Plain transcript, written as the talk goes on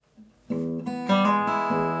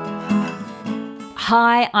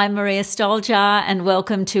Hi, I'm Maria Stoljar and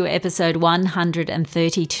welcome to episode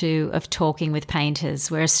 132 of Talking with Painters,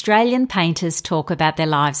 where Australian painters talk about their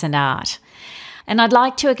lives and art. And I'd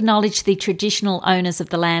like to acknowledge the traditional owners of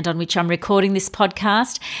the land on which I'm recording this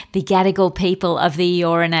podcast, the Gadigal people of the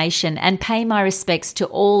Eora Nation, and pay my respects to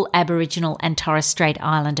all Aboriginal and Torres Strait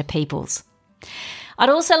Islander peoples. I'd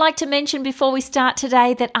also like to mention before we start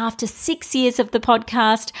today that after 6 years of the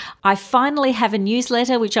podcast, I finally have a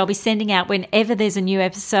newsletter which I'll be sending out whenever there's a new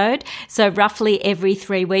episode, so roughly every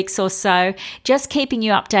 3 weeks or so, just keeping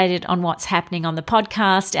you updated on what's happening on the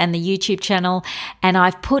podcast and the YouTube channel. And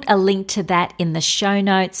I've put a link to that in the show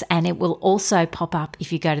notes, and it will also pop up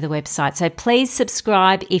if you go to the website. So please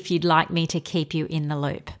subscribe if you'd like me to keep you in the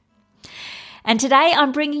loop. And today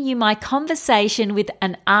I'm bringing you my conversation with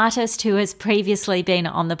an artist who has previously been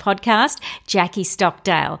on the podcast, Jackie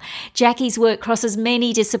Stockdale. Jackie's work crosses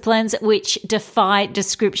many disciplines which defy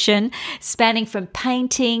description, spanning from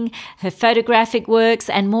painting, her photographic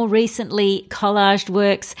works, and more recently collaged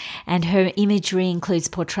works. And her imagery includes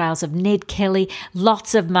portrayals of Ned Kelly,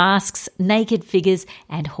 lots of masks, naked figures,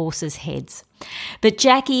 and horses' heads. But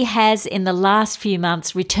Jackie has, in the last few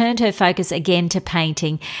months, returned her focus again to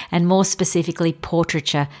painting, and more specifically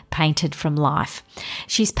portraiture painted from life.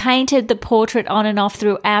 She's painted the portrait on and off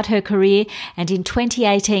throughout her career, and in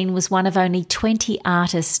 2018 was one of only 20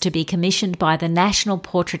 artists to be commissioned by the National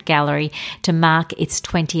Portrait Gallery to mark its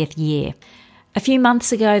 20th year. A few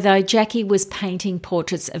months ago, though, Jackie was painting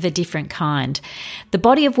portraits of a different kind. The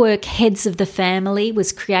body of work Heads of the Family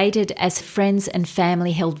was created as friends and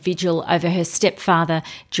family held vigil over her stepfather,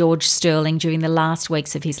 George Sterling, during the last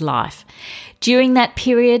weeks of his life. During that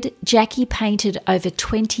period, Jackie painted over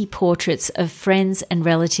 20 portraits of friends and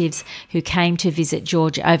relatives who came to visit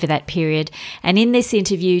George over that period, and in this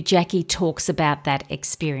interview, Jackie talks about that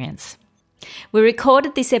experience. We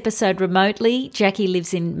recorded this episode remotely. Jackie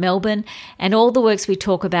lives in Melbourne, and all the works we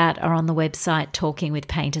talk about are on the website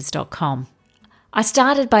talkingwithpainters.com. I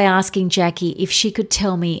started by asking Jackie if she could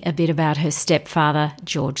tell me a bit about her stepfather,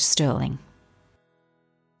 George Sterling.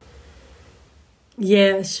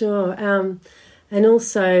 Yeah, sure. And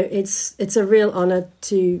also, it's a real honour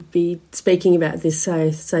to be speaking about this.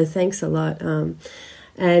 So thanks a lot.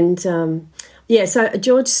 So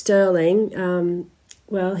George Sterling.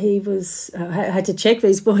 Well, he was, I had to check, but he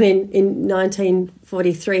was born in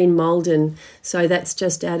 1943 in Maldon, so that's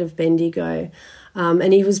just out of Bendigo.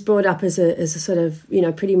 And he was brought up as a sort of,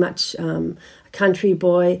 pretty much a country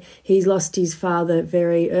boy. He lost his father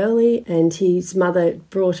very early, and his mother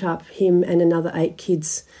brought up him and another 8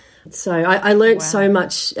 kids. So I learnt so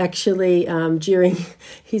much, actually, during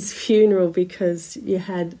his funeral, because you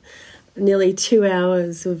had nearly 2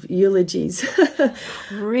 hours of eulogies.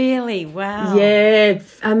 Really? Wow. Yeah,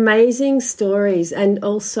 amazing stories, and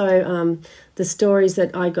also the stories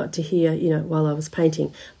that I got to hear, while I was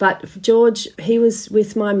painting. But George, he was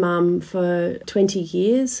with my mum for 20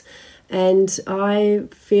 years, and I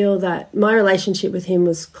feel that my relationship with him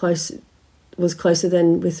was closer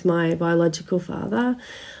than with my biological father,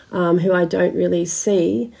 who I don't really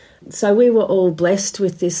see. So we were all blessed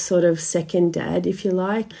with this sort of second dad, if you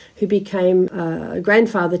like, who became a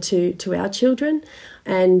grandfather to our children.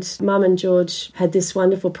 And Mum and George had this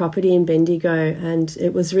wonderful property in Bendigo, and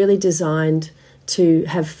it was really designed to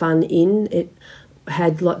have fun in. It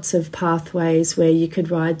had lots of pathways where you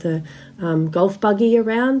could ride the golf buggy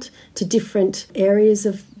around to different areas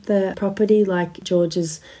of the property, like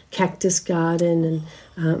George's cactus garden, and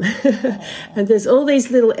and there's all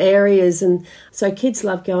these little areas, and so kids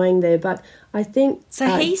love going there. But I think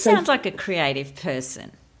he sounds like a creative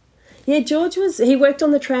person. Yeah, George he worked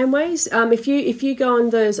on the tramways. If you go on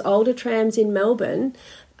those older trams in Melbourne,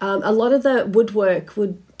 a lot of the woodwork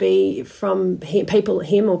would be from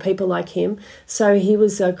him or people like him. So he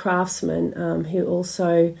was a craftsman who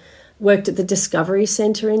also worked at the Discovery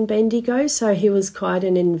Centre in Bendigo, so he was quite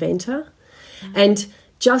an inventor. Mm-hmm. And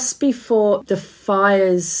just before the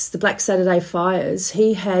fires, the Black Saturday fires,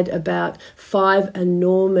 he had about 5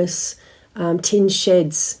 enormous tin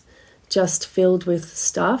sheds just filled with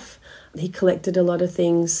stuff. He collected a lot of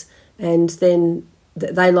things, and then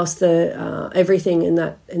they lost everything in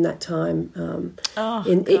that time.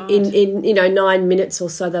 In 9 minutes or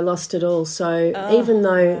so, they lost it all. So even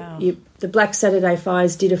though the Black Saturday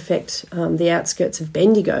fires did affect the outskirts of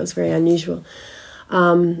Bendigo, it was very unusual.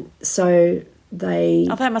 So they...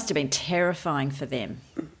 Oh, that must have been terrifying for them.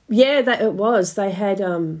 Yeah, it was. They had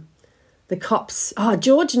the cops... Oh,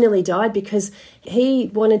 George nearly died because he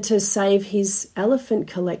wanted to save his elephant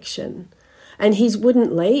collection. and he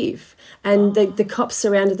wouldn't leave. And the cops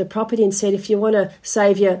surrounded the property and said, if you want to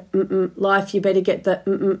save your life, you better get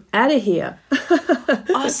the out of here.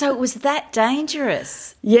 Oh, so it was that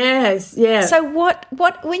dangerous? Yes, yeah. So what?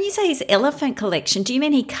 When you say his elephant collection, do you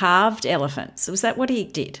mean he carved elephants? Was that what he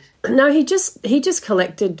did? No, he just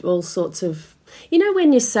collected all sorts of. You know,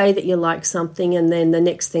 when you say that you like something, and then the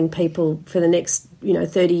next thing, people for the next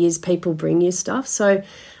 30 years, people bring you stuff. So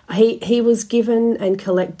he was given and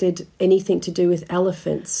collected anything to do with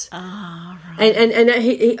elephants. Ah, right.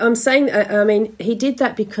 And I'm saying, I mean, he did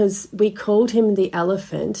that because we called him the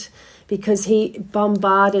elephant, because he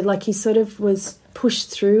bombarded, like he sort of was pushed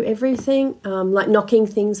through everything, like knocking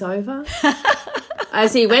things over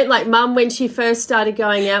as he went. Like Mum, when she first started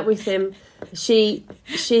going out with him, I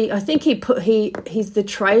think the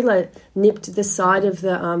trailer nipped the side of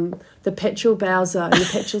the petrol bowser in the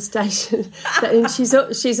petrol station. And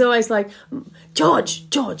she's always like, George,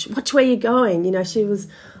 watch where you're going. You know, she was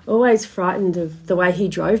always frightened of the way he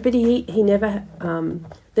drove, but he never,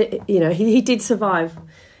 he did survive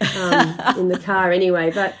in the car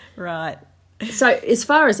anyway. But right. So as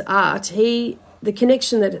far as art, the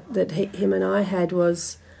connection that him and I had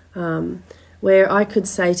was where I could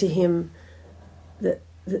say to him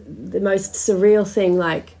the most surreal thing,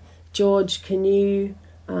 like, George, can you?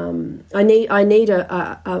 I need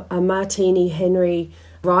a Martini Henry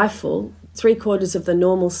rifle, 3/4 of the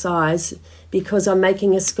normal size, because I'm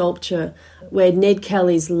making a sculpture where Ned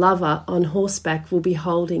Kelly's lover on horseback will be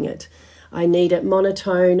holding it. I need it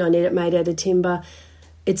monotone. I need it made out of timber,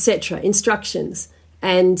 etc. Instructions.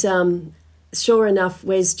 And sure enough,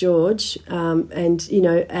 where's George? And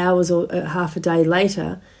hours or half a day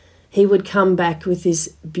later, he would come back with this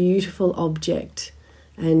beautiful object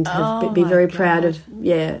and be very proud of,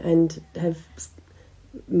 and have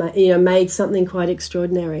made something quite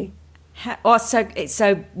extraordinary.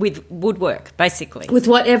 So with woodwork, basically? With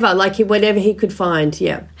whatever he could find,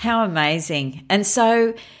 yeah. How amazing. And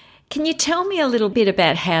so can you tell me a little bit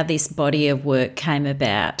about how this body of work came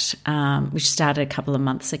about, which started a couple of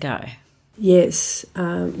months ago? Yes.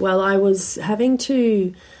 Well, I was having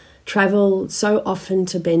to travel so often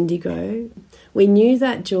to Bendigo. We knew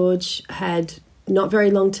that George had not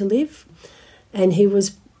very long to live, and he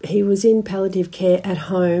was in palliative care at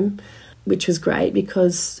home, which was great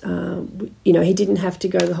because he didn't have to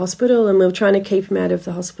go to the hospital, and we were trying to keep him out of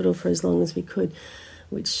the hospital for as long as we could,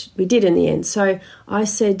 which we did in the end. So I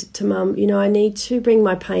said to Mum, I need to bring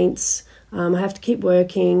my paints. I have to keep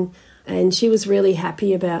working, and she was really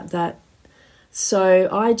happy about that. So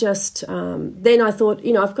I just, then I thought,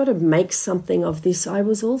 I've got to make something of this. I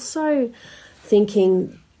was also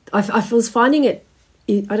thinking, I was finding it,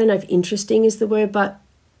 I don't know if interesting is the word, but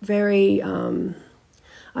very,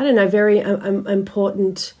 very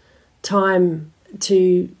important time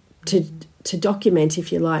to document,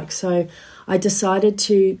 if you like. So I decided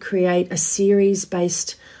to create a series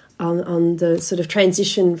based on the sort of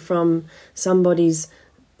transition from somebody's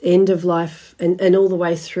end of life and all the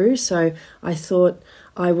way through. So I thought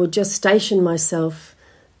I would just station myself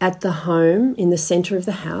at the home in the centre of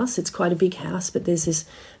the house. It's quite a big house, but there's this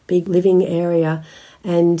big living area,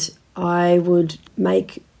 and I would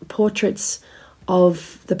make portraits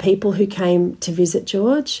of the people who came to visit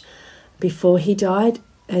George before he died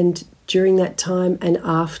and during that time and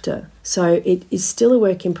after. So it is still a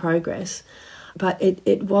work in progress, but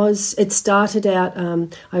it started out,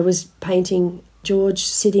 I was painting George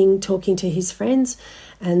sitting, talking to his friends,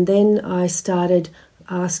 and then I started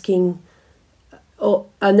asking,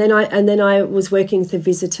 and then I was working with the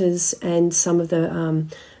visitors and some of the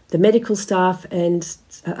medical staff and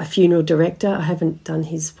a funeral director. I haven't done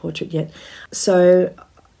his portrait yet, so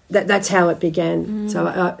that's how it began.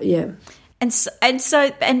 So yeah, and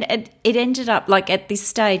it ended up like at this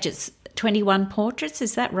stage it's 21 portraits.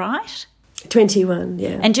 Is that right? 21,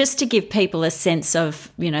 yeah. And just to give people a sense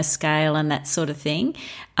of, scale and that sort of thing,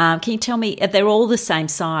 can you tell me, they're all the same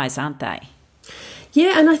size, aren't they?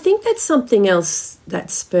 Yeah, and I think that's something else that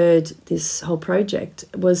spurred this whole project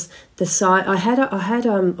was the size. I had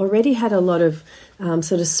already had a lot of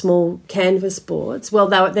sort of small canvas boards. Well,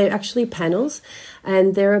 they're actually panels,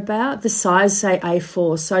 and they're about the size, say,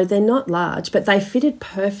 A4, so they're not large, but they fitted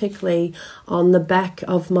perfectly on the back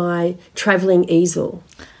of my travelling easel.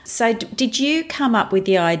 So did you come up with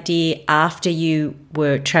the idea after you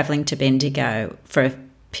were travelling to Bendigo for a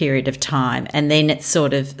period of time, and then it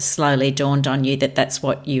sort of slowly dawned on you that that's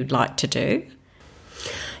what you'd like to do?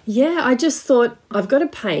 Yeah, I just thought, I've got to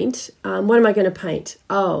paint. What am I going to paint?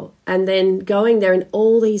 Oh, and then going there and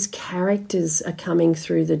all these characters are coming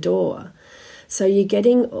through the door. So you're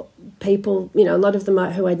getting people, a lot of them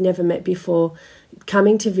who I'd never met before,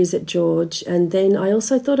 coming to visit George, and then I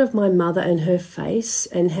also thought of my mother and her face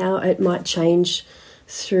and how it might change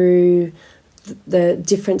through the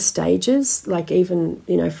different stages, like even,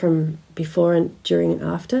 from before and during and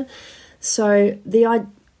after. So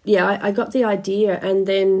I got the idea, and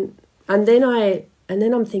then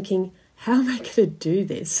I'm thinking, how am I going to do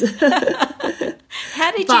this?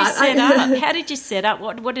 How did you set up? How did you set up?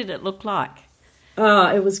 What did it look like?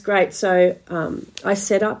 Oh, it was great. So I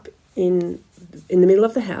set up in the middle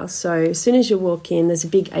of the house. So as soon as you walk in, there's a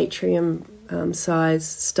big atrium size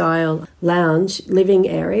style lounge living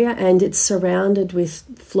area, and it's surrounded with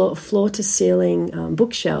floor to ceiling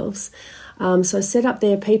bookshelves. So I set up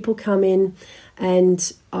there. People come in,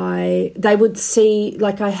 and they would see,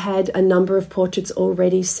 like, I had a number of portraits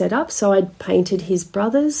already set up. So I'd painted his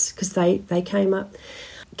brothers because they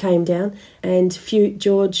came down, and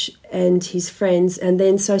George and his friends. And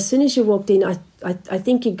then so as soon as you walked in, I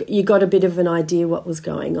think you got a bit of an idea what was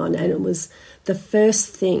going on, and it was the first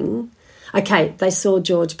thing. Okay, they saw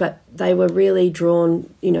George, but they were really drawn,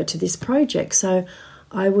 to this project. So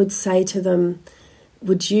I would say to them,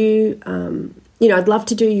 would you, I'd love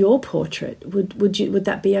to do your portrait. Would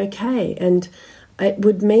that be okay? And it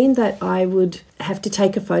would mean that I would have to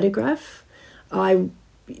take a photograph.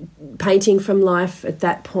 Painting from life at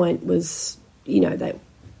that point was,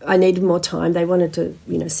 I needed more time. They wanted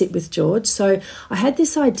to, sit with George. So I had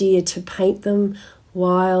this idea to paint them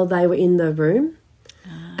while they were in the room.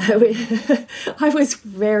 I was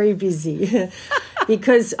very busy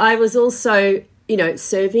because I was also,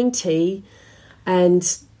 serving tea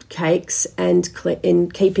and cakes and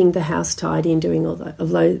keeping the house tidy and doing all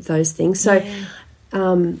those things. So,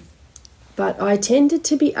 but I tended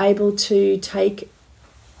to be able to take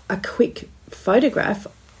a quick photograph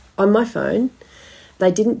on my phone.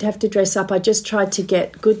 They didn't have to dress up. I just tried to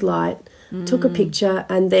get good light, took a picture,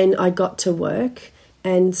 and then I got to work.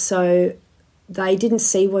 And so they didn't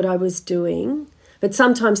see what I was doing, but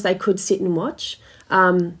sometimes they could sit and watch.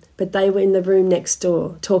 But they were in the room next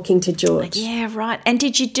door talking to George. Yeah, right. And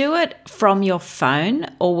did you do it from your phone,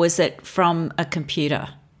 or was it from a computer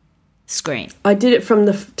screen? I did it from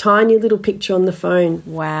the tiny little picture on the phone.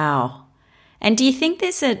 Wow. And do you think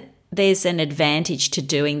there's an advantage to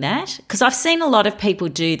doing that? Because I've seen a lot of people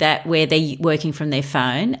do that where they're working from their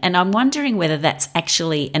phone, and I'm wondering whether that's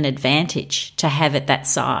actually an advantage to have it that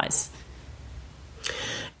size.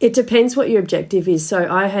 It depends what your objective is. So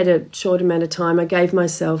I had a short amount of time. I gave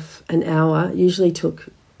myself an hour, usually took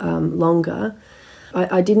longer.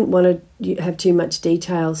 I didn't want to have too much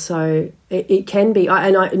detail, so it can be.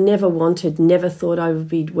 And I never thought I would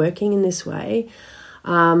be working in this way,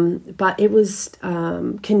 but it was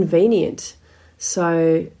convenient.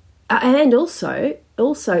 So, and also,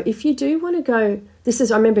 if you do want to go,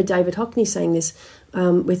 I remember David Hockney saying this,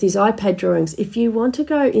 with his iPad drawings, if you want to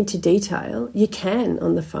go into detail, you can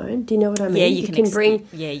on the phone. Do you know what I mean? Yeah, you can bring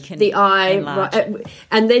the eye, right,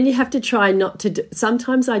 and then you have to try not to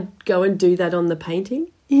sometimes I go and do that on the painting,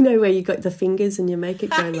 where you got the fingers and you make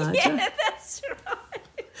it go larger. Yeah, that's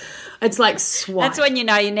right. It's like swipe. That's when you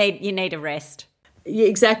need a rest. Yeah,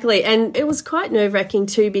 exactly. And it was quite nerve-wracking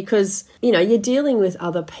too because, you're dealing with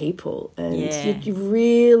other people and you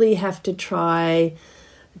really have to try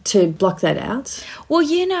to block that out. Well,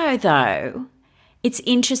 though, it's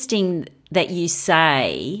interesting that you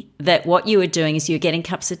say that what you were doing is you were getting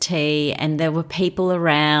cups of tea and there were people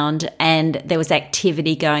around and there was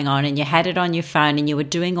activity going on and you had it on your phone and you were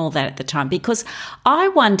doing all that at the time, because I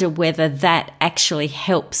wonder whether that actually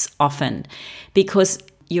helps often because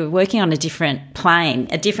you're working on a different plane,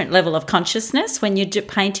 a different level of consciousness when you're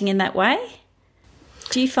painting in that way.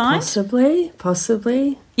 Do you find?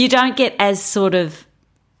 Possibly. You don't get as sort of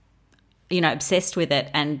obsessed with it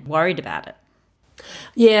and worried about it.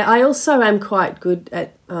 Yeah, I also am quite good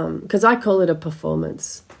at, because I call it a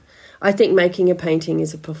performance. I think making a painting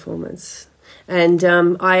is a performance. And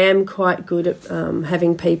I am quite good at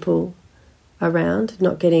having people around,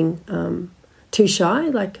 not getting too shy.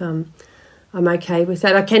 Like I'm okay with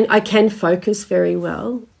that. I can focus very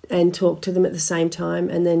well and talk to them at the same time.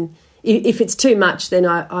 And then if it's too much, then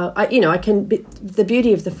I can, the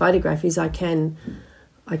beauty of the photograph is I can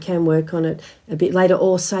work on it a bit later,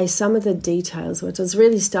 or say some of the details, which I was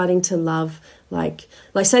really starting to love, like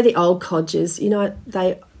say the old codgers,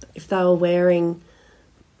 if they were wearing,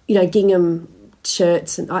 gingham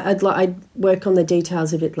shirts, and I'd work on the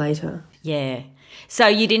details a bit later. Yeah. So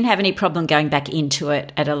you didn't have any problem going back into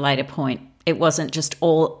it at a later point? It wasn't just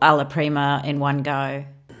all alla prima in one go?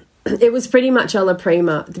 It was pretty much alla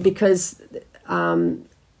prima because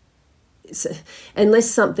unless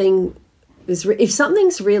something... if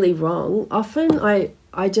something's really wrong, often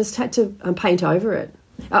I just had to paint over it.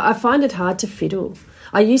 I find it hard to fiddle.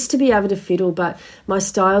 I used to be able to fiddle, but my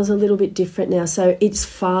style's a little bit different now, so it's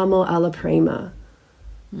far more alla prima.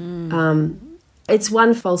 It's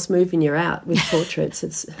one false move and you're out with portraits.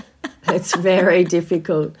 It's very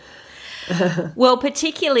difficult. Well,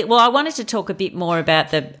 I wanted to talk a bit more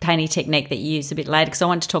about the painting technique that you use a bit later, because I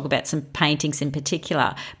want to talk about some paintings in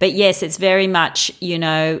particular. But yes, it's very much, you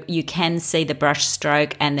know, you can see the brush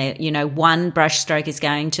stroke, and one brush stroke is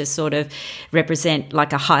going to sort of represent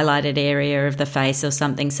like a highlighted area of the face or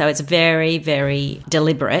something. So it's very, very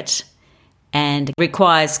deliberate and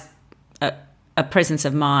requires a presence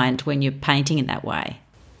of mind when you're painting in that way.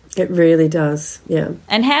 It really does, yeah.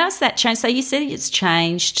 And how has that changed? So you said it's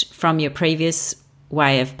changed from your previous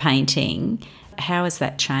way of painting. How has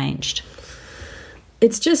that changed?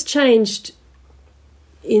 It's just changed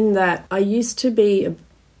in that I used to be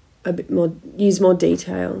a bit more, use more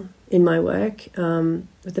detail in my work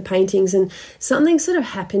with the paintings, and something sort of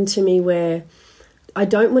happened to me where I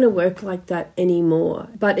don't want to work like that anymore,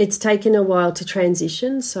 but it's taken a while to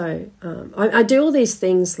transition. So I do all these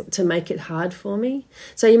things to make it hard for me.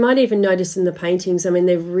 So you might even notice in the paintings, I mean,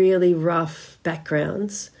 they're really rough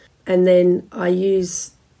backgrounds. And then I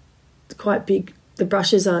use quite big, the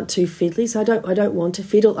brushes aren't too fiddly. So I don't want to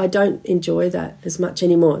fiddle. I don't enjoy that as much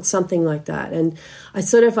anymore. It's something like that. And I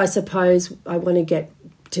suppose I want to get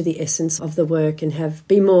to the essence of the work and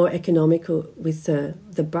be more economical with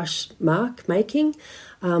the brush mark making,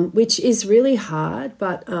 which is really hard,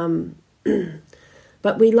 but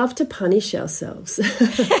we love to punish ourselves.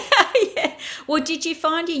 Yeah. Well, did you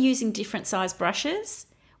find you're using different size brushes?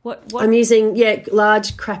 What? I'm using,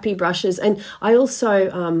 large, crappy brushes. And I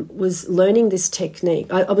also was learning this technique.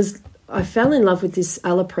 I fell in love with this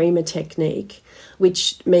alla prima technique,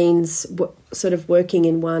 which means sort of working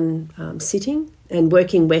in one sitting and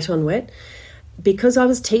working wet on wet. Because I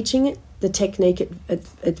was teaching the technique at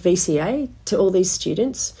VCA to all these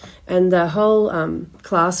students, and the whole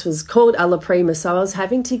class was called alla prima, so I was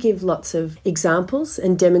having to give lots of examples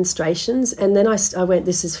and demonstrations, and then I went,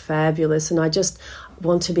 this is fabulous, and I just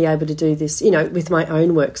want to be able to do this, with my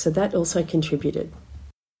own work, so that also contributed.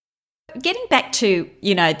 Getting back to,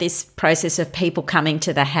 this process of people coming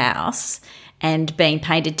to the house and being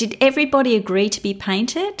painted, did everybody agree to be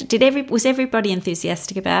painted? Was everybody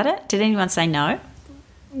enthusiastic about it? Did anyone say no?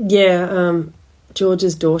 Yeah,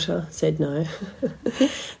 George's daughter said no.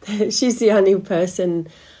 She's the only person.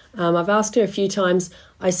 I've asked her a few times.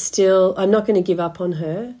 I'm not going to give up on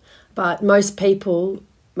her, but most people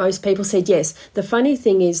said yes. The funny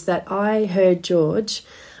thing is that I heard George,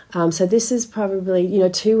 so this is probably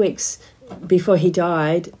 2 weeks before he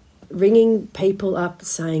died, ringing people up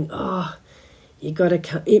saying, "Oh, you got to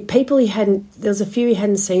come." There was a few he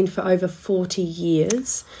hadn't seen for over 40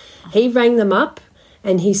 years. He rang them up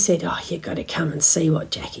and he said, "Oh, you got to come and see what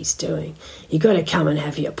Jackie's doing. You got to come and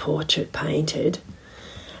have your portrait painted."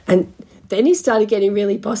 And then he started getting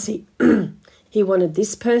really bossy. He wanted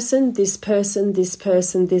this person, this person, this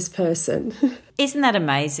person, this person. Isn't that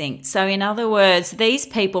amazing? So in other words, these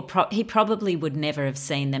people, he probably would never have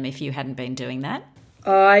seen them if you hadn't been doing that?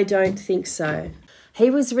 I don't think so. He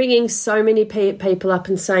was ringing so many people up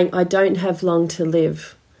and saying, "I don't have long to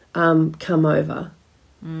live. Come over."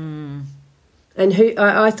 Mm. And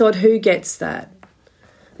I thought, who gets that?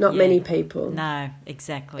 Not many people. No,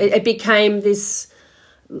 exactly. It became this,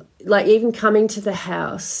 like even coming to the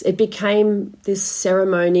house, it became this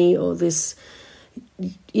ceremony or this,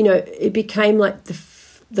 it became like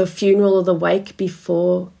the funeral or the wake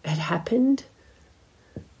before it happened.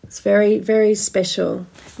 It's very, very special.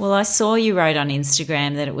 Well, I saw you wrote on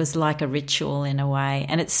Instagram that it was like a ritual in a way.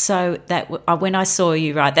 And it's so that when I saw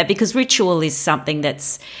you write that, because ritual is something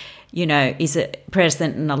that's, is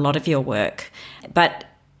present in a lot of your work. But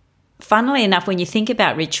funnily enough, when you think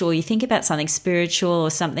about ritual, you think about something spiritual or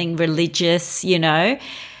something religious,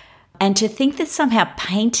 and to think that somehow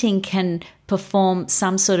painting can perform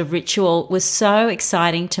some sort of ritual was so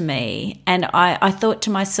exciting to me. And I thought to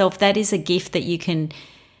myself, that is a gift that you can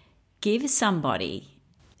give somebody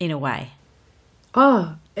in a way.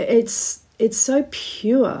 Oh, it's so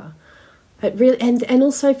pure. It really, and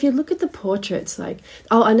also if you look at the portraits,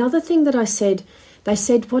 another thing that they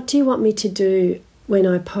said, "What do you want me to do when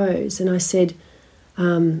I pose?" And I said,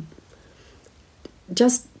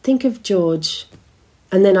 "Just think of George,"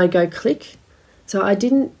 and then I go click. So I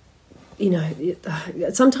didn't,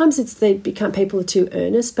 sometimes people are too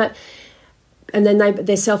earnest, and then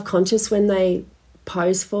they're self-conscious when they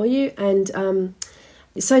pose for you, and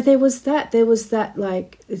so there was that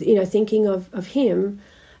thinking of him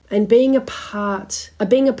and being a part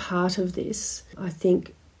of this. I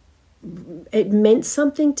think it meant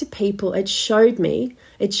something to people. It showed me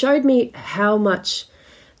how much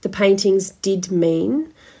the paintings did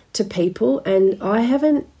mean to people, and I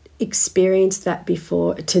haven't experienced that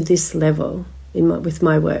before to this level with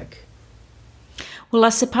my work. Well, I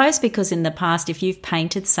suppose because in the past, if you've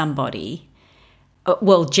painted somebody,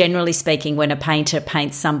 well, generally speaking, when a painter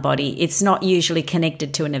paints somebody, it's not usually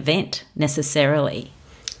connected to an event necessarily.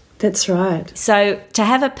 That's right. So to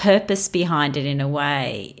have a purpose behind it in a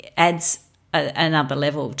way adds another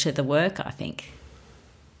level to the work, I think.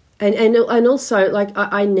 And also, like,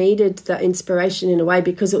 I needed that inspiration in a way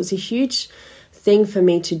because it was a huge thing for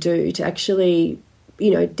me to do, to actually,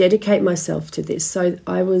 dedicate myself to this. So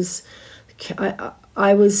I was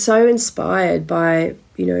so inspired by,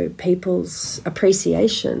 people's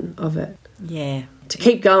appreciation of it. Yeah. To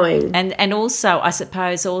keep going. And also, I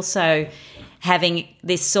suppose, having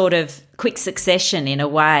this sort of quick succession in a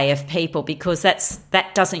way of people, because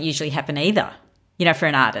that doesn't usually happen either, for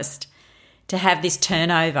an artist, to have this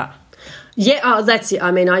turnover. Yeah, that's it.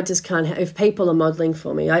 I mean, I just can't. If people are modelling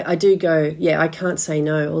for me, I do go, I can't say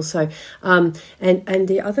no also. And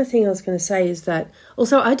the other thing I was going to say is that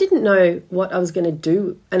also I didn't know what I was going to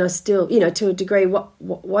do, and I still, to a degree,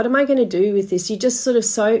 what am I going to do with this? You just sort of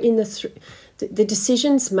so in the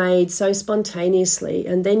decision's made so spontaneously,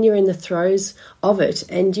 and then you're in the throes of it,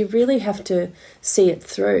 and you really have to see it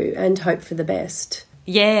through and hope for the best.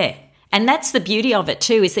 Yeah, and that's the beauty of it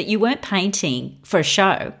too, is that you weren't painting for a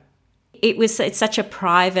show. It's such a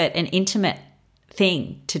private and intimate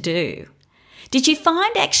thing to do. Did you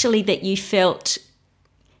find actually that you felt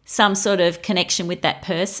some sort of connection with that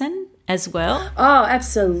person as well? Oh,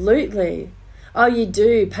 absolutely. Oh, you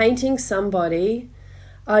do. Painting somebody,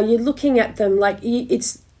 you're looking at them like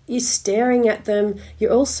you're staring at them.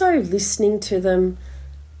 You're also listening to them.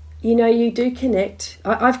 You do connect.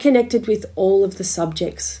 I've connected with all of the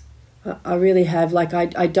subjects. I really have. Like,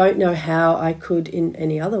 I don't know how I could in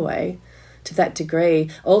any other way to that degree.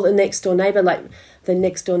 All the next door neighbour, like the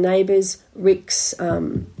next door neighbours, Rick's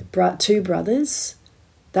two brothers,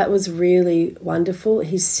 that was really wonderful.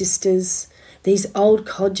 His sisters, these old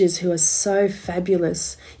codgers who are so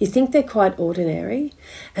fabulous. You think they're quite ordinary,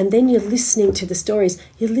 and then you're listening to the stories.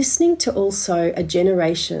 You're listening to also a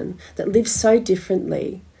generation that lived so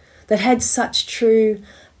differently, that had such true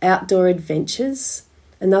outdoor adventures,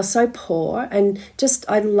 and they're so poor, and just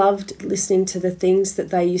I loved listening to the things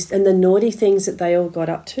that they used and the naughty things that they all got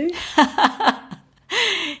up to.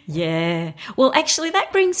 Yeah. Well, actually,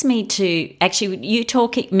 that brings me to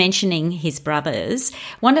you mentioning his brothers.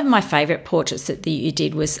 One of my favourite portraits that you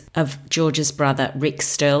did was of George's brother, Rick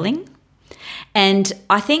Sterling, and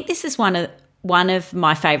I think this is one of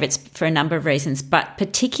my favourites for a number of reasons, but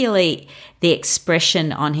particularly the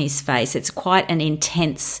expression on his face. It's quite an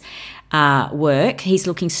intense work. He's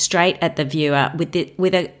looking straight at the viewer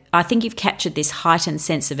I think you've captured this heightened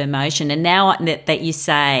sense of emotion. And now that you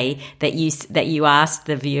say that you asked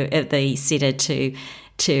the sitter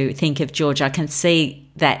to think of George, I can see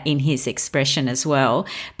that in his expression as well.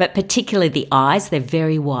 But particularly the eyes, they're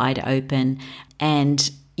very wide open,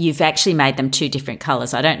 and you've actually made them two different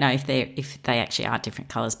colours. I don't know if they actually are different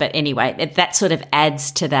colours, but anyway, that sort of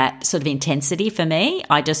adds to that sort of intensity for me.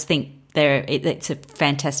 I just think it's a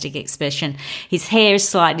fantastic expression. His hair is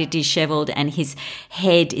slightly dishevelled and his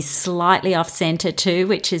head is slightly off centre too,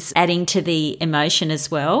 which is adding to the emotion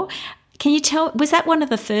as well. Can you was that one of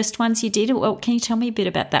the first ones you did? Well, can you tell me a bit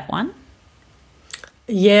about that one?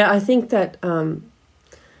 Yeah, I think that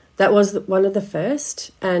that was one of the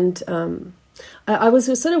first, and I was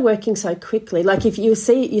sort of working so quickly. Like, if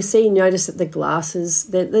notice that the glasses,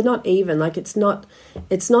 they're not even. Like, it's not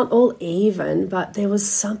all even, but there was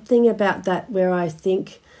something about that where I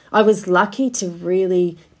think I was lucky to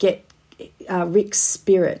really get Rick's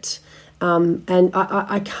spirit, and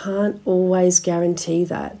I can't always guarantee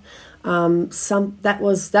that. That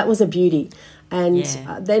was a beauty, and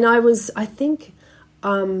then I think.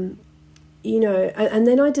 And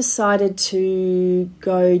then I decided to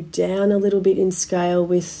go down a little bit in scale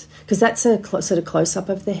because that's a sort of close-up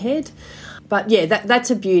of the head. But, yeah, that's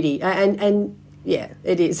a beauty. And yeah,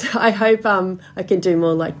 it is. I hope I can do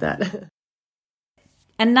more like that.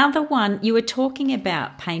 Another one, you were talking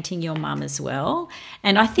about painting your mum as well.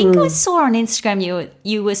 And I think I saw on Instagram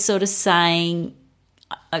you were sort of saying,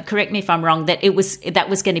 correct me if I'm wrong, that that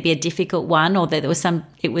was going to be a difficult one, or that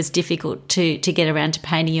it was difficult to get around to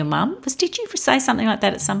painting your mum. Did you say something like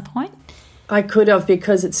that at some point? I could have,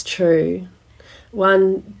 because it's true.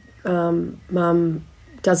 One, mum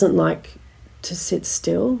doesn't like to sit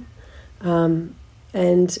still, and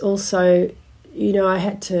also, I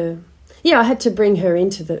had to bring her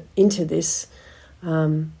into this.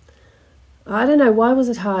 I don't know, why was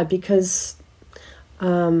it hard? Because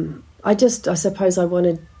I suppose I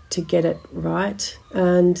wanted to get it right.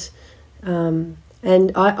 And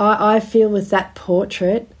I feel with that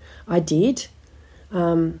portrait, I did.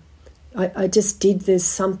 I just did. There's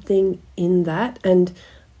something in that. And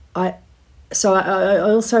I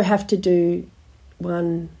also have to do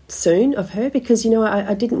one soon of her because,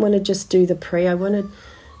 I didn't want to just do the pre. I wanted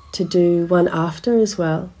to do one after as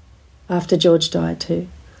well, after George died too.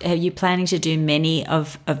 Are you planning to do many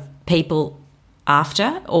of people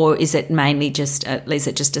after, or is it mainly just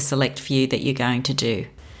a select few that you're going to do?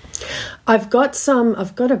 I've got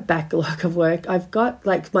a backlog of work. I've got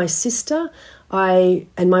like my sister,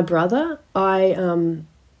 and my brother.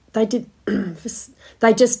 They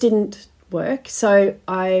just didn't work. So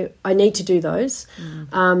I need to do those.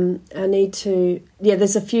 I need to,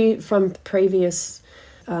 there's a few from previous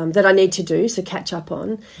that I need to do, so catch up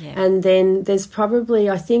on. Yeah. And then there's probably,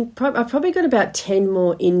 I've probably got about 10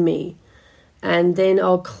 more in me. And then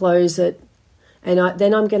I'll close it, and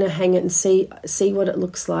then I'm going to hang it and see what it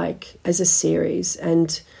looks like as a series.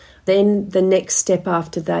 And then the next step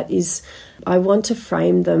after that is I want to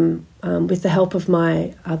frame them with the help of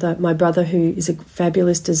my brother, who is a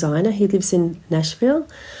fabulous designer. He lives in Nashville,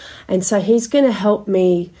 and so he's going to help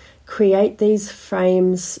me create these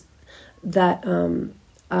frames that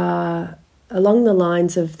are along the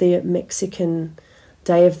lines of the Mexican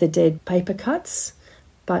Day of the Dead paper cuts,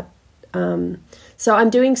 but so I'm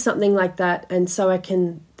doing something like that, and so I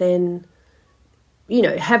can then,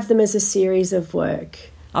 have them as a series of work.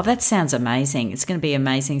 Oh, that sounds amazing. It's going to be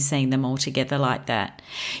amazing seeing them all together like that.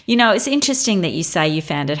 It's interesting that you say you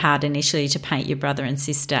found it hard initially to paint your brother and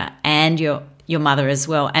sister and your mother as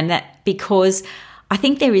well, and that because I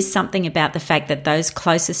think there is something about the fact that those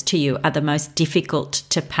closest to you are the most difficult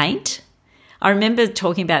to paint. I remember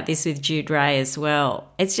talking about this with Jude Ray as well.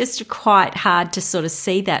 It's just quite hard to sort of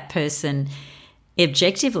see that person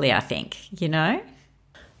objectively, I think,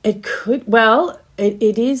 It could, well,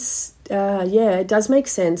 it is, it does make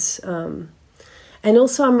sense. And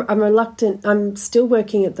also I'm reluctant, I'm still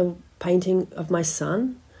working at the painting of my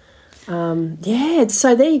son. So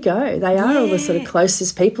there you go. They are all the sort of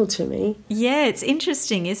closest people to me. Yeah, it's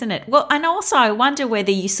interesting, isn't it? Well, and also I wonder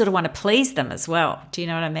whether you sort of want to please them as well. Do you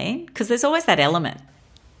know what I mean? Because there's always that element.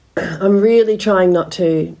 I'm really trying not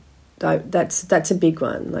to. That's a big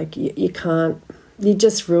one. Like you can't. You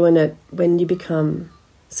just ruin it when you become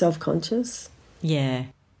self-conscious. Yeah.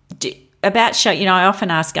 About I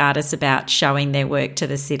often ask artists about showing their work to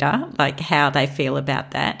the sitter, like how they feel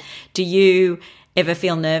about that. Do you ever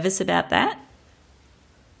feel nervous about that?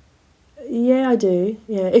 Yeah, I do.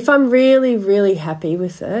 Yeah, if I'm really, really happy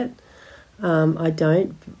with it, I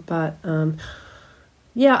don't. But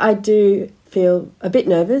I do feel a bit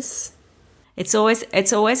nervous. It's always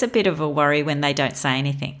a bit of a worry when they don't say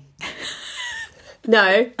anything.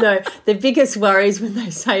 No. The biggest worry is when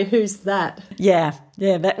they say, "Who's that?" Yeah,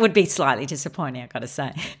 that would be slightly disappointing, I've got to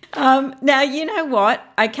say. Now, you know what?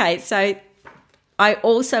 Okay, so I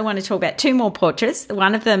also want to talk about two more portraits.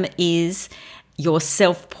 One of them is your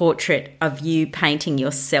self-portrait of you painting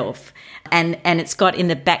yourself. And it's got in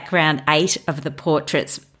the background 8 of the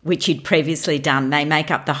portraits, which you'd previously done. They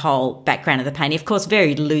make up the whole background of the painting. Of course,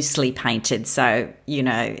 very loosely painted, so,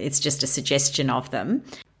 it's just a suggestion of them.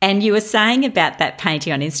 And you were saying about that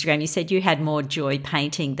painting on Instagram, you said you had more joy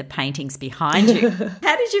painting the paintings behind you.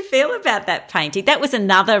 How did you feel about that painting? That was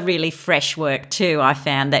another really fresh work too, I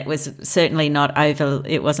found. That was certainly not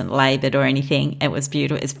it wasn't laboured or anything. It was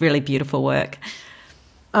beautiful. It's really beautiful work.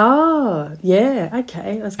 Oh, yeah,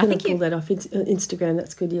 okay. I was going to pull that off Instagram.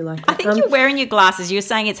 That's good, you like that. I think you're wearing your glasses. You were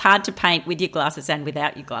saying it's hard to paint with your glasses and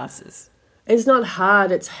without your glasses. It's not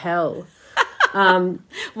hard, it's hell.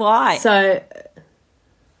 Why? So...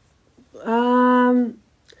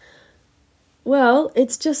 well,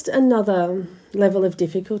 it's just another level of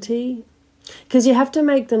difficulty because you have to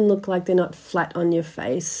make them look like they're not flat on your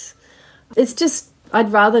face. It's just,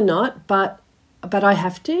 I'd rather not, but I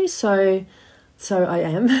have to, so I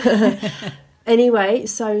am. Anyway,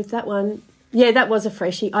 so that one, that was a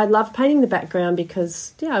freshie. I love painting the background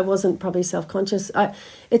because, I wasn't probably self-conscious.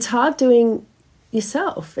 It's hard doing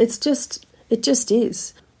yourself. It just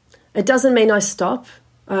is. It doesn't mean I stop.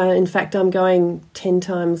 In fact, I'm going 10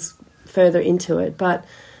 times further into it. But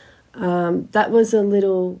that was a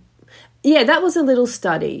little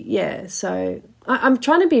study, yeah. So I'm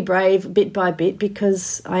trying to be brave bit by bit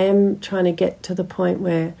because I am trying to get to the point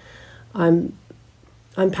where I'm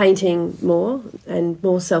painting more and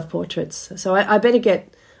more self-portraits. So I better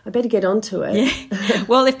get I better get onto it. Yeah.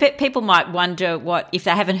 Well, if people might wonder if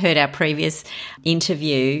they haven't heard our previous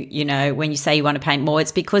interview, you know, when you say you want to paint more,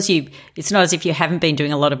 it's because it's not as if you haven't been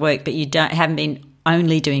doing a lot of work, but you haven't been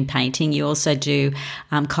only doing painting. You also do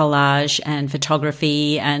collage and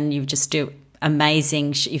photography, and you just do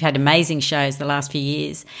you've had amazing shows the last few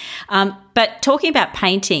years. But talking about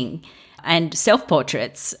painting and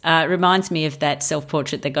self-portraits reminds me of that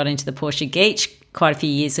self-portrait that got into the Portia Geach quite a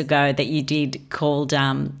few years ago that you did called,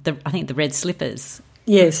 I think, The Red Slippers.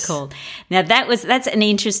 Yes. Called. Now, that's an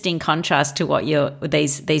interesting contrast to what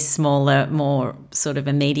these smaller, more sort of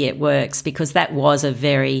immediate works, because that was a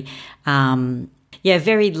very,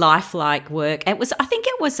 very lifelike work. I think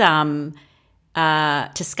it was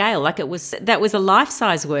to scale, that was a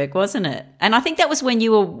life-size work, wasn't it? And I think that was when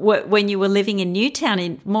you were living in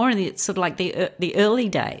Newtown, more in the sort of like the early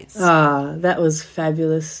days. That was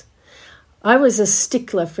fabulous. I was a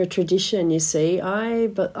stickler for tradition, you see.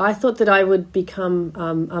 But I thought that I would become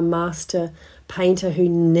a master painter who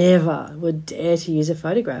never would dare to use a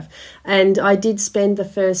photograph. And I did spend the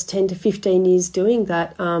first 10 to 15 years doing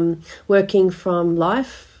that, working from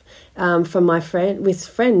life, from with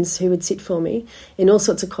friends who would sit for me in all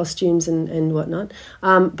sorts of costumes and whatnot.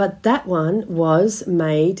 But that one was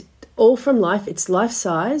made all from life. It's life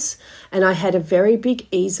size, and I had a very big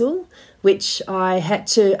easel, which I had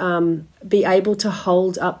to be able to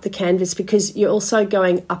hold up the canvas, because you're also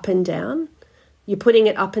going up and down. You're putting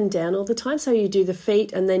it up and down all the time. So you do the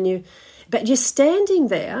feet, and then but you're standing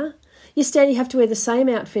there. You have to wear the same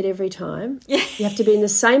outfit every time. You have to be in the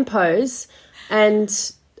same pose, and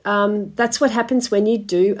that's what happens when you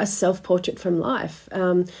do a self-portrait from life.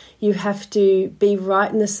 You have to be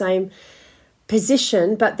right in the same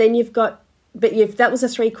position, but then that was a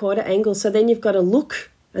 3/4 angle, so then you've got to look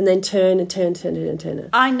and then turn and turn and turn it.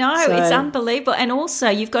 I know, it's unbelievable. And also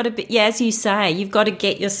you've got to be, as you say, you've got to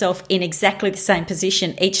get yourself in exactly the same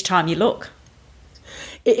position each time you look.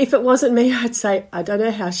 If it wasn't me, I'd say, I don't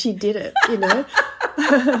know how she did it, you know.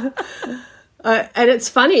 And it's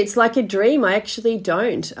funny. It's like a dream. I actually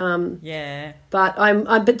don't. But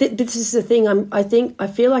But this is the thing. I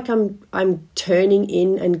feel like I'm turning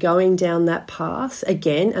in and going down that path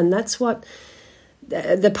again, and that's what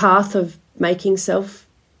the path of making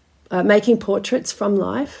portraits from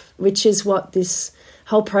life, which is what this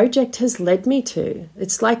whole project has led me to.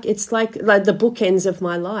 It's like the bookends of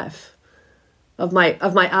my life, of my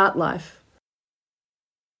art life.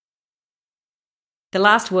 The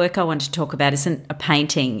last work I want to talk about isn't a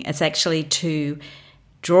painting. It's actually 2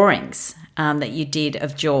 drawings that you did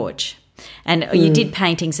of George. And you did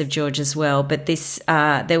paintings of George as well, but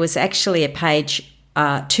there was actually a page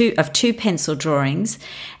of 2 pencil drawings,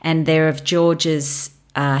 and they're of George's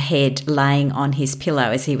head laying on his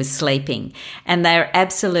pillow as he was sleeping. And they're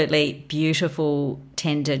absolutely beautiful,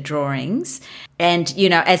 tender drawings. And, you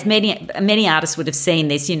know, as many artists would have seen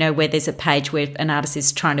this, you know, where there's a page where an artist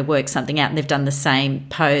is trying to work something out and they've done the same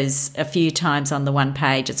pose a few times on the one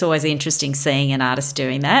page. It's always interesting seeing an artist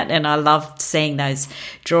doing that, and I loved seeing those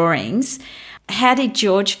drawings. How did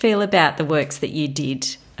George feel about the works that you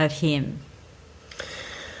did of him?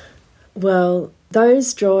 Well,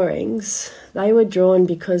 those drawings, they were drawn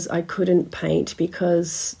because I couldn't paint,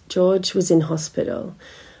 because George was in hospital.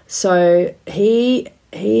 So he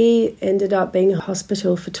ended up being in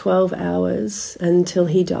hospital for 12 hours until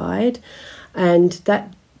he died, and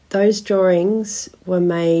those drawings were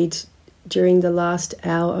made during the last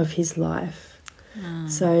hour of his life.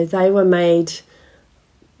 So they were made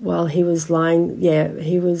while he was lying.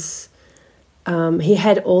 He was. He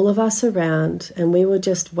had all of us around, and we were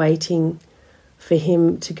just waiting for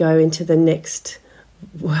him to go into the next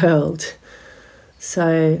world.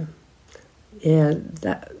 So,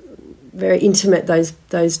 that very intimate,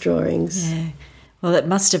 those drawings. Yeah. Well, it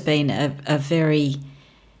must have been a very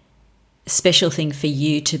special thing for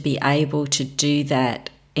you to be able to do that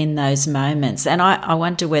in those moments. And I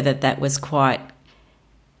wonder whether that was quite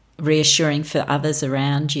reassuring for others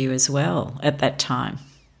around you as well at that time.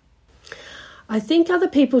 I think other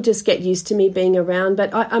people just get used to me being around,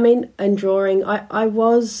 but I mean, and drawing, I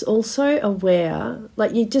was also aware,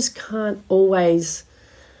 like, you just can't always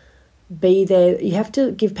be there. You have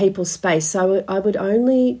to give people space. So I would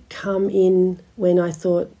only come in when I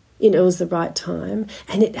thought, it was the right time.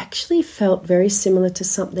 And it actually felt very similar to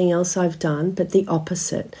something else I've done, but the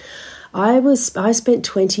opposite. I spent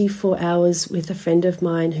 24 hours with a friend of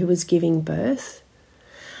mine who was giving birth,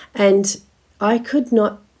 and I could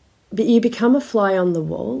not. But you become a fly on the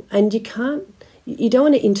wall, and you don't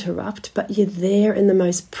want to interrupt, but you're there in the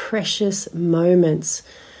most precious moments,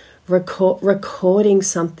 recording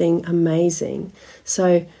something amazing.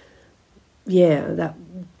 So, that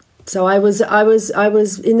So I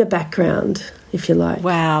was in the background, if you like.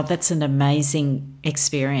 Wow, that's an amazing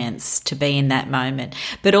experience to be in that moment,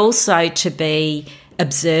 but also to be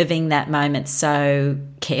observing that moment so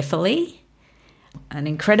carefully. An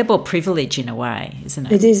incredible privilege in a way, isn't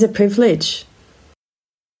it? It is a privilege.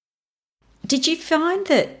 Did you find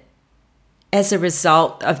that as a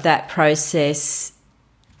result of that process,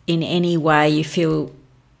 in any way you feel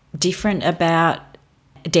different about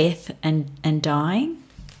death and dying?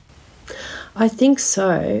 I think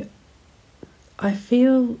so. I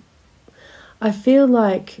feel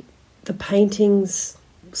like the paintings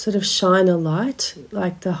sort of shine a light,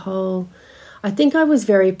 like the whole... I think I was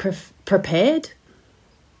very prepared.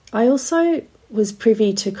 I also was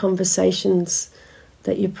privy to conversations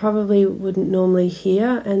that you probably wouldn't normally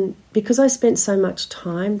hear, and because I spent so much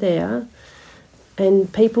time there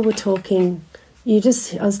and people were talking, I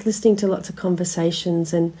was listening to lots of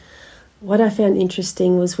conversations, and what I found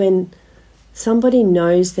interesting was when somebody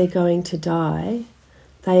knows they're going to die,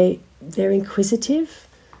 they're inquisitive.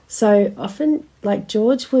 So often, like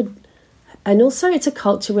George would, and also it's a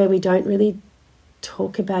culture where we don't really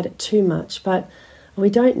talk about it too much, but we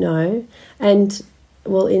don't know. And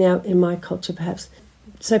well, in my culture perhaps.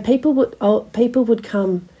 So people would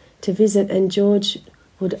come to visit, and George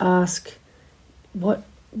would ask, "What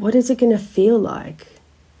is it going to feel like?"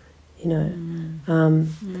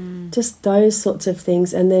 Just those sorts of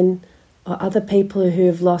things. And then other people who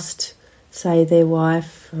have lost, say, their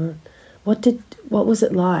wife, what was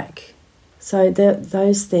it like? So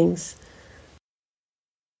those things.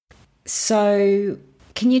 So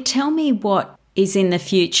can you tell me what is in the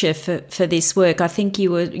future for this work? I think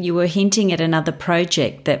you were hinting at another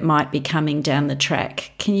project that might be coming down the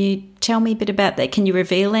track. Can you tell me a bit about that? Can you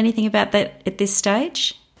reveal anything about that at this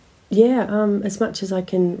stage? Yeah, as much as I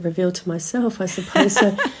can reveal to myself, I suppose.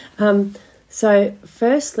 So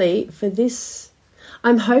firstly, for this,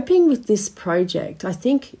 I'm hoping with this project, I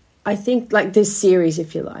think like this series,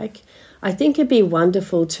 if you like, I think it'd be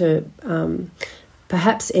wonderful to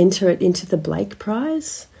perhaps enter it into the Blake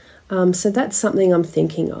Prize. So that's something I'm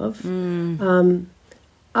thinking of.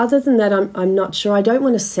 Other than that, I'm not sure. I don't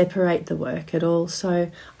want to separate the work at all. So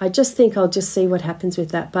I just think I'll just see what happens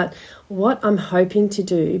with that. But what I'm hoping to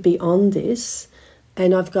do beyond this,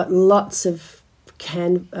 and I've got lots of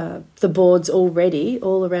the boards already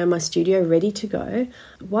all around my studio ready to go.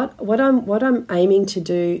 What I'm aiming to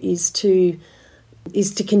do is to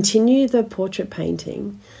continue the portrait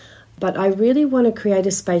painting, but I really want to create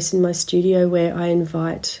a space in my studio where I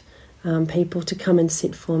invite people to come and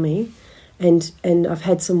sit for me, and I've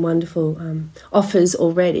had some wonderful offers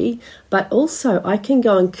already, but also I can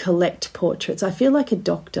go and collect portraits. I feel like a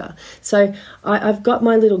doctor. So I've got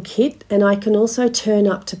my little kit, and I can also turn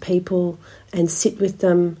up to people and sit with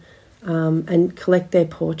them and collect their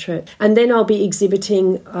portrait. And then I'll be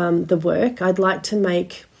exhibiting the work. I'd like to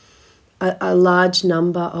make a large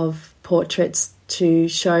number of portraits to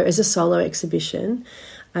show as a solo exhibition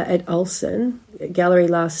at Olsen Gallery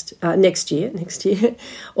next year,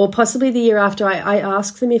 or possibly the year after. I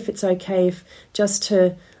ask them if it's okay just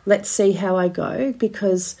to let's see how I go,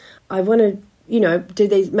 because I want to, do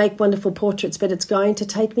they make wonderful portraits, but it's going to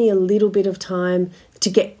take me a little bit of time to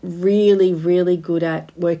get really, really good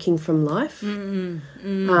at working from life. And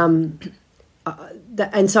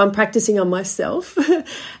so I'm practicing on myself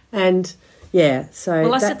and... Yeah, so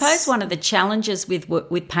well, I suppose one of the challenges with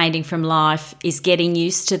painting from life is getting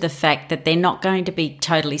used to the fact that they're not going to be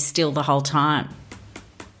totally still the whole time.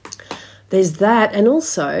 There's that, and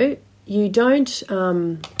also you don't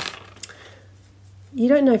know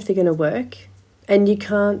if they're going to work, and you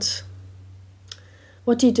can't.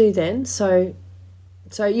 What do you do then? So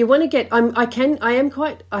you want to get.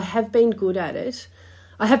 I have been good at it.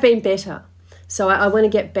 I have been better. So I want to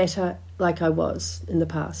get better, like I was in the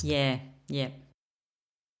past. Yeah. Yeah,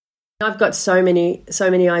 I've got so many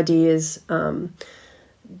ideas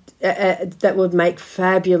that would make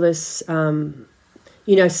fabulous,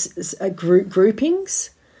 groupings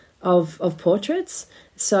of portraits.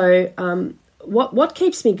 So what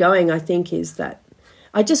keeps me going, I think, is that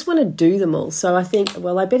I just want to do them all. So I think,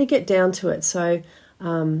 well, I better get down to it. So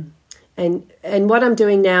and what I'm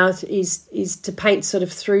doing now is to paint sort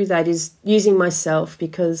of through that, is using myself,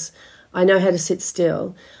 because I know how to sit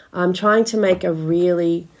still. I'm trying to make a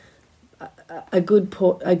really a good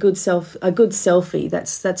selfie.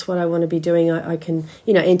 That's what I want to be doing. I can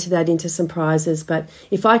enter that into some prizes. But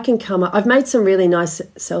if I can come up, I've made some really nice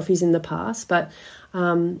selfies in the past. But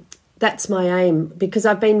that's my aim, because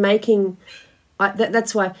I've been making.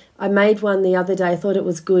 That's why I made one the other day. I thought it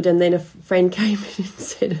was good, and then a friend came in and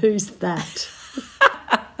said, "Who's that?"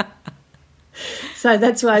 So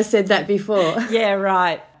that's why I said that before. Yeah,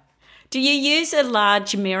 right. Do you use a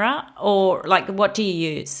large mirror, or like what do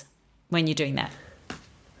you use when you're doing that?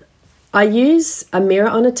 I use a mirror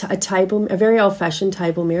on a table, a very old-fashioned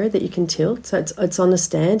table mirror that you can tilt, so it's on a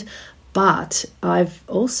stand. But I'm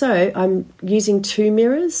using two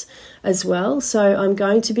mirrors as well. So I'm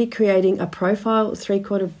going to be creating a profile,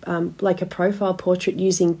 like a profile portrait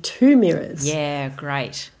using two mirrors. Yeah,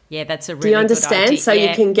 great. Yeah, that's a really good idea. Do you understand? So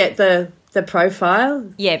you can get the profile?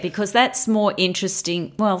 Yeah, because that's more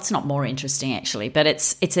interesting. Well, it's not more interesting actually, but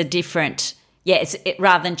it's a different. Yeah,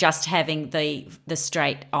 rather than just having the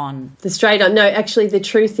straight on. The straight on. No, actually, the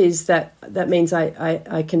truth is that means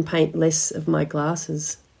I can paint less of my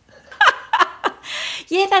glasses.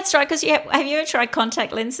 Yeah, that's right. Because have you ever tried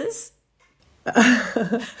contact lenses?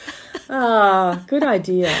 Oh, good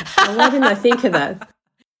idea. Why didn't I think of that?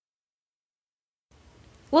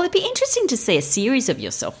 Well, it'd be interesting to see a series of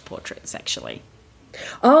your self-portraits, actually.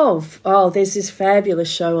 Oh, there's this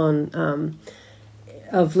fabulous show on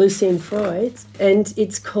of Lucian Freud, and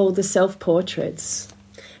it's called The Self-Portraits.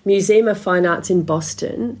 Museum of Fine Arts in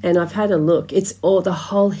Boston, and I've had a look. It's the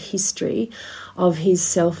whole history of his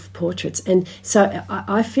self-portraits. And so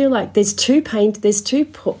I feel like there's two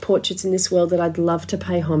portraits in this world that I'd love to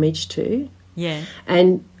pay homage to. Yeah.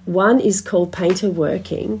 And one is called Painter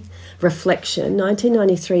Working, Reflection,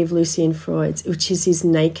 1993 of Lucian Freud, which is his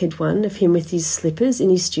naked one of him with his slippers in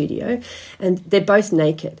his studio, and they're both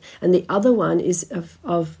naked. And the other one is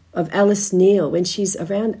of Alice Neal when she's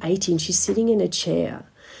around 18, she's sitting in a chair.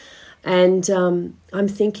 And I'm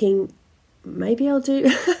thinking, maybe I'll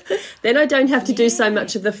do... Then I don't have to do so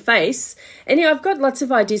much of the face. Anyway, I've got lots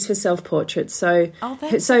of ideas for self-portraits.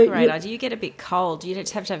 That's a great idea. You get a bit cold. You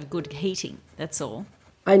just have to have good heating, that's all.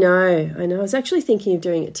 I know. I was actually thinking of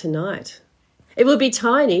doing it tonight. It would be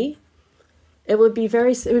tiny. It would be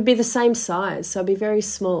the same size, so it'd be very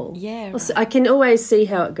small. Yeah. Right. I can always see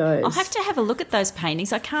how it goes. I'll have to have a look at those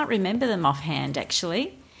paintings. I can't remember them offhand,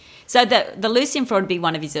 actually. So the Lucian Freud would be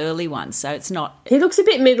one of his early ones, so it's not... He looks a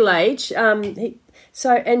bit middle-aged.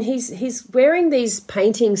 And he's wearing these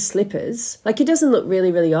painting slippers. Like, he doesn't look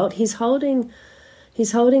really, really old. He's holding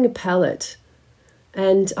a palette.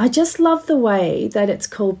 And I just love the way that it's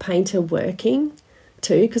called Painter Working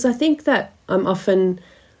too, because I think that I'm often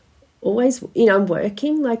always, I'm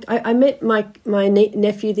working. Like, I met my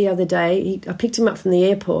nephew the other day. I picked him up from the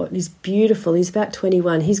airport. He's beautiful. He's about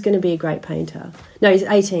 21. He's going to be a great painter. No, he's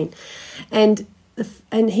 18. And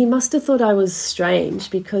he must have thought I was strange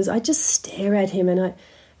because I just stare at him and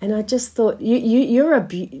I just thought,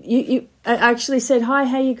 I actually said, "Hi,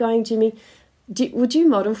 how you going, Jimmy? Would you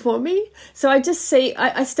model for me?" So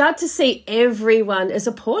I start to see everyone as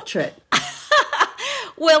a portrait.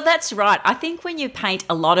 Well, that's right. I think when you paint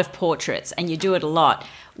a lot of portraits and you do it a lot,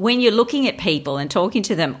 when you're looking at people and talking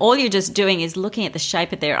to them, all you're just doing is looking at the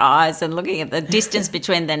shape of their eyes and looking at the distance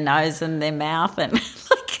between their nose and their mouth. And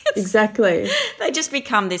exactly. They just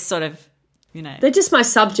become this sort of, They're just my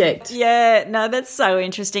subject. Yeah, no, that's so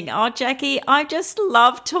interesting. Oh, Jackie, I just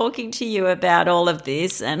love talking to you about all of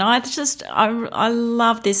this, and I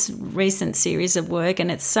love this recent series of work,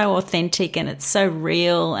 and it's so authentic and it's so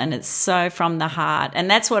real and it's so from the heart,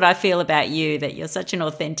 and that's what I feel about you, that you're such an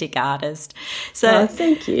authentic artist. So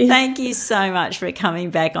thank you. Thank you so much for coming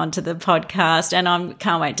back onto the podcast, and I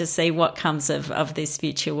can't wait to see what comes of this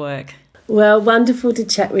future work. Well, wonderful to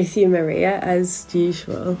chat with you, Maria, as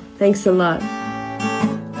usual. Thanks a lot.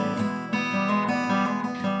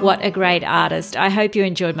 What a great artist. I hope you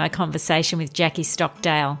enjoyed my conversation with Jackie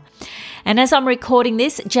Stockdale. And as I'm recording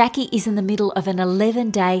this, Jackie is in the middle of an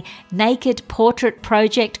 11-day naked portrait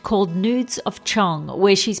project called Nudes of Chong,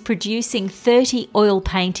 where she's producing 30 oil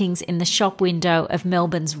paintings in the shop window of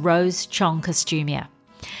Melbourne's Rose Chong Costumier.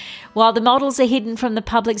 While the models are hidden from the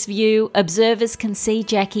public's view, observers can see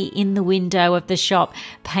Jackie in the window of the shop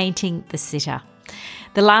painting the sitter.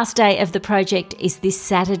 The last day of the project is this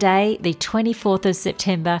Saturday, the 24th of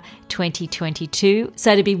September 2022,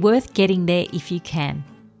 so it'd be worth getting there if you can.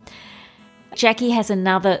 Jackie has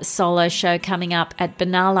another solo show coming up at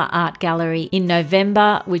Benalla Art Gallery in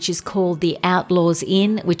November, which is called The Outlaws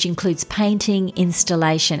Inn, which includes painting,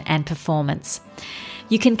 installation and performance.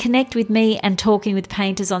 You can connect with me and Talking with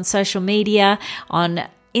Painters on social media, on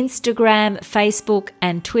Instagram, Facebook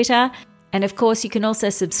and Twitter. And of course, you can also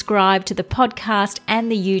subscribe to the podcast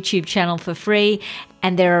and the YouTube channel for free.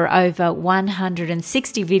 And there are over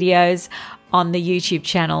 160 videos on the YouTube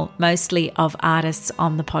channel, mostly of artists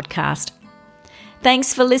on the podcast.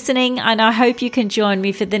 Thanks for listening, and I hope you can join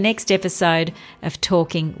me for the next episode of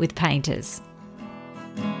Talking with Painters.